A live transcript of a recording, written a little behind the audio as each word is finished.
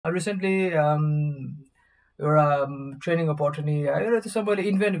recently एउटा training opportunity आयो र त्यो सबैले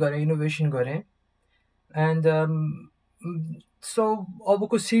इन्भेन्ट गरे इनोभेसन गरे एन्ड सो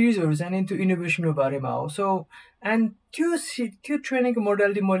अबको सिरिजहरू चाहिँ नि त्यो इनोभेसनको बारेमा हो सो एन्ड त्यो ट्रेनिङको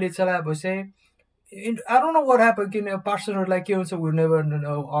मोडालिटी मैले चलाएपछि I don't know what happened in a person like you, so we'll never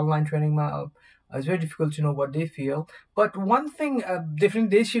know online training. It's very difficult to know what they feel. But one thing,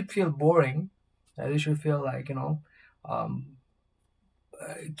 definitely, they should feel boring. They should feel like um,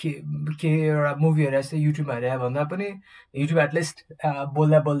 के एउटा मुभीहरू यस्तै युट्युबमा हेरे भन्दा पनि YouTube at least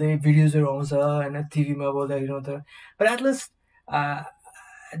बोल्दा बोल्दै भिडियोजहरू आउँछ होइन टिभीमा बोल्दाखेरि त बट एटलिस्ट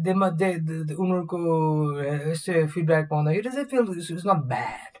उनीहरूको यस्तै फिडब्याक पाउँदाखेरि चाहिँ feel it's not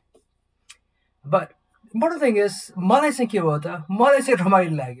bad but important thing is मलाई चाहिँ के भयो त मलाई चाहिँ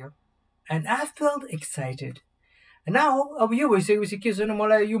रमाइलो लाग्यो and I felt excited now अब यो भइसकेपछि के छ भने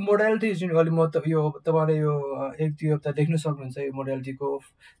मलाई यो मोडालिटी जुन अलि म त यो तपाईँले यो एक दुई हप्ता देख्न सक्नुहुन्छ यो मोडालिटीको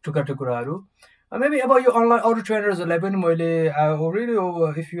टुक्रा टुक्राहरू मेबी अब यो अनलाइन अरू ट्रेनर्सहरूलाई पनि मैले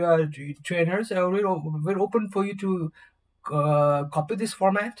if you are trainers very open for you to copy this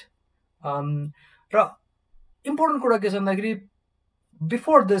format र इम्पोर्टेन्ट कुरा के छ भन्दाखेरि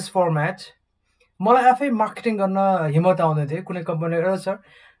बिफोर दिस फर्मेट मलाई आफै मार्केटिङ गर्न हिम्मत आउँदैन थियो कुनै कम्पनीबाट sir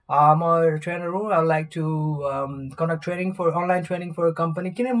I'm a trainer. I like to conduct training for online training for a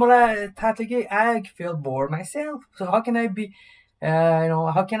company. I feel bored myself. So how can I be,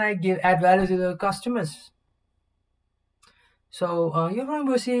 how can I add value to the customers? So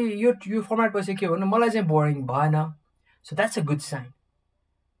your format was boring, so that's a good sign.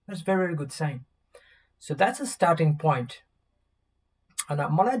 That's a very, very good sign. So that's a starting point. And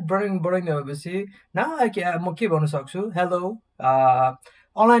मलाई boring भएपछि now म के भन्न सक्छु hello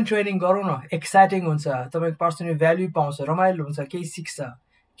online training गरौँ न exciting हुन्छ तपाईँको पर्सनल भ्याल्यु पाउँछ रमाइलो हुन्छ केही सिक्छ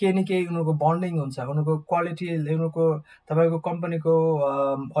केही न केही उनीहरूको बन्डिङ हुन्छ उनीहरूको क्वालिटी उनीहरूको तपाईँको कम्पनीको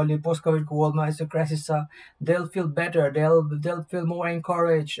अहिले पोस्ट कोभिडको वर्ल्डमा यस्तो क्राइसिस छ देल फिल बेटर देल feel more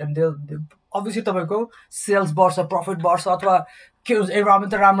encourage and obviously तपाईँको सेल्स बढ्छ प्रफिट बढ्छ अथवा के हुन्छ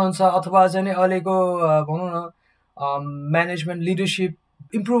इन्भाइरोमेन्ट राम्रो हुन्छ अथवा चाहिँ अहिलेको भनौँ न म्यानेजमेन्ट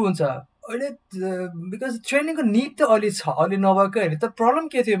लिडरसिप इम्प्रुभ हुन्छ अहिले बिकज ट्रेनिङको निड त अहिले छ अहिले नभएको होइन त प्रब्लम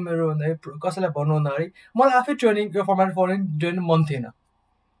के थियो मेरो भन्दाखेरि कसैलाई भन्नु भन्दाखेरि मलाई आफै ट्रेनिङको फर्मेट मन थिएन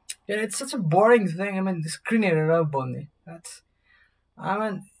it's such a boring thing screen हेरेर बोल्ने इट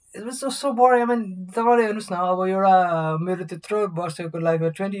वाज सो बोरिङ तपाईँले हेर्नुहोस् न अब एउटा मेरो त्यत्रो वर्षको लाइफमा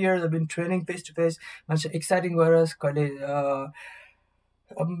 20 years been training face to face मान्छे एक्साइटिङ गरेर कहिले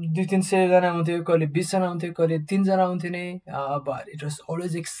 200-300 जना आउँथ्यो कहिले 20 जना आउँथ्यो कहिले 3 जना आउँथ्यो नि but it was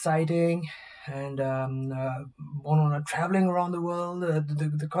always exciting and भनौँ न traveling around the world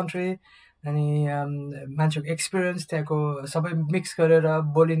the country अनि मान्छेको एक्सपिरियन्स त्यहाँको सबै मिक्स गरेर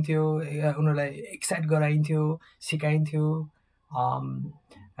बोलिन्थ्यो उनीहरूलाई एक्साइट गराइन्थ्यो सिकाइन्थ्यो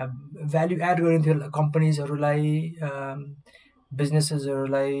भ्याल्यु एड गरिन्थ्यो कम्पनीजहरूलाई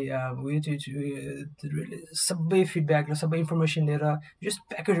बिजनेसेसहरूलाई सबै फिडब्याक र सबै इन्फर्मेसन लिएर जस्ट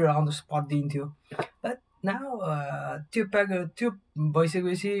प्याकेजहरू अन द स्पट दिन्थ्यो बट नाउ त्यो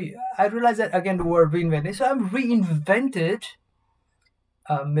भइसकेपछि I realise that again the word reinvent so I am रिइन्भेन्टेड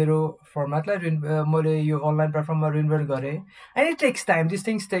मेरो फर्मेटलाई मैले यो अनलाइन प्लेटफर्ममा रिइन्भेन्ट गरेँ and it takes time this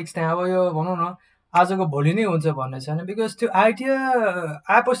things takes time अब यो भनौँ न आजको भोलि नै हुन्छ भन्ने छैन बिकज त्यो आइडिया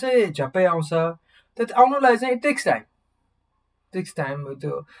आएपछि झप्पै आउँछ त्यो आउनुलाई चाहिँ इट टेक्स टाइम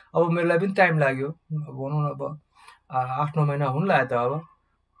त्यो अब मेरोलाई पनि टाइम लाग्यो भनौँ न अब 8-9 महिना हुन लाग्यो त अब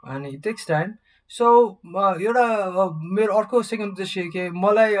अनि इट टेक्स टाइम सो एउटा मेरो अर्को सेकेन्ड उद्देश्य के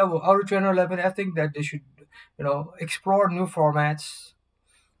मलाई अब अरू ट्रेनरलाई पनि I think that they should explore new formats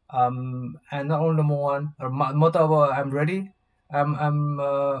and not only number one म त अब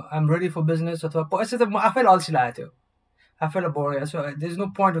I'm ready for business अथवा पैसा त म आफैलाई अल्छी लागेको थियो आफैलाई boring so there's no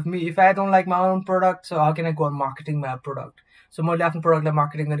point of me if I don't like my own product so how can I go on marketing my product so मैले आफ्नो प्रडक्टलाई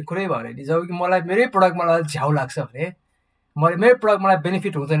मार्केटिङ गर्ने कुरै भएन नि जब कि मलाई मेरै प्रडक्ट मलाई झ्याउ लाग्छ भने मेरो प्रडक्ट मलाई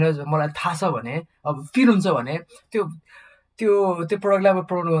बेनिफिट हुँदैन मलाई थाहा छ भने अब फिल हुन्छ भने त्यो प्रडक्टलाई अब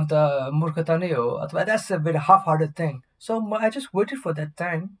प्रमोट गर्नु त मूर्खता नै हो अथवा that's a very half hearted thing so I just weighted for that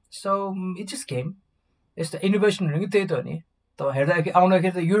time so it just came यस्तो इनोभेसनहरू नि त्यही त हो नि त हेर्दाखेरि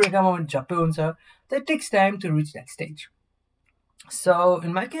आउँदाखेरि त युरेकामा झप्पै हुन्छ that takes time to reach that stage so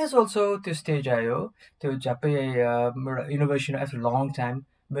in my case also त्यो स्टेज आयो त्यो झप्पै एउटा इनोभेसन आफ्टर लङ टाइम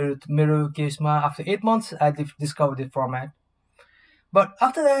मेरो केसमा after 8 months I discover the format But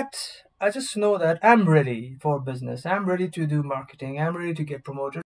after that, I just know that I'm ready for business. I'm ready to do marketing. I'm ready to get promoted.